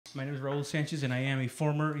My name is Raul Sanchez, and I am a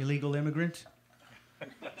former illegal immigrant.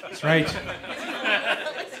 That's right.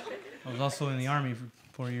 I was also in the Army for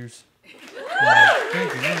 4 years.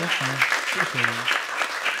 Thank you. No, that's fine. Appreciate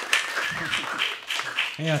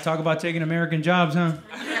it. Yeah, talk about taking American jobs, huh?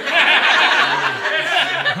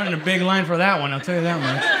 Running a big line for that one, I'll tell you that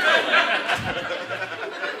much.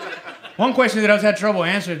 One question that I've had trouble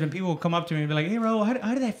answering is when people come up to me and be like, hey, Raul,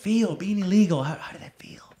 how did that feel, being illegal? How did that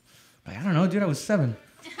feel? Like, I don't know, dude, I was 7.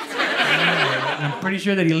 I'm pretty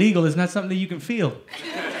sure that illegal is not something that you can feel.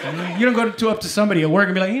 You don't go up to somebody at work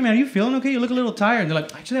and be like, hey, man, are you feeling okay? You look a little tired. And they're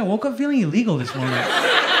like, actually, I woke up feeling illegal this morning.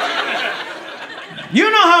 You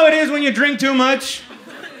know how it is when you drink too much?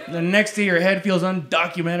 The next to your head feels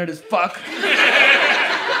undocumented as fuck. It's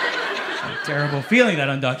a terrible feeling, that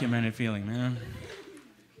undocumented feeling, man.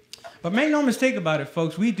 But make no mistake about it,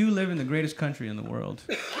 folks. We do live in the greatest country in the world.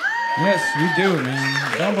 Yes, we do,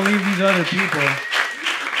 man. Don't believe these other people.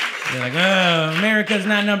 They're like, oh, America's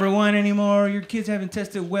not #1 anymore. Your kids haven't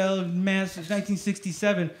tested well in mass since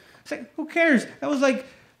 1967. It's like, who cares? That was like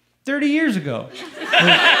 30 years ago. It's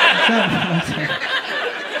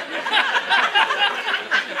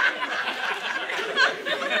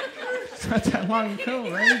not that long ago,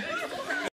 right?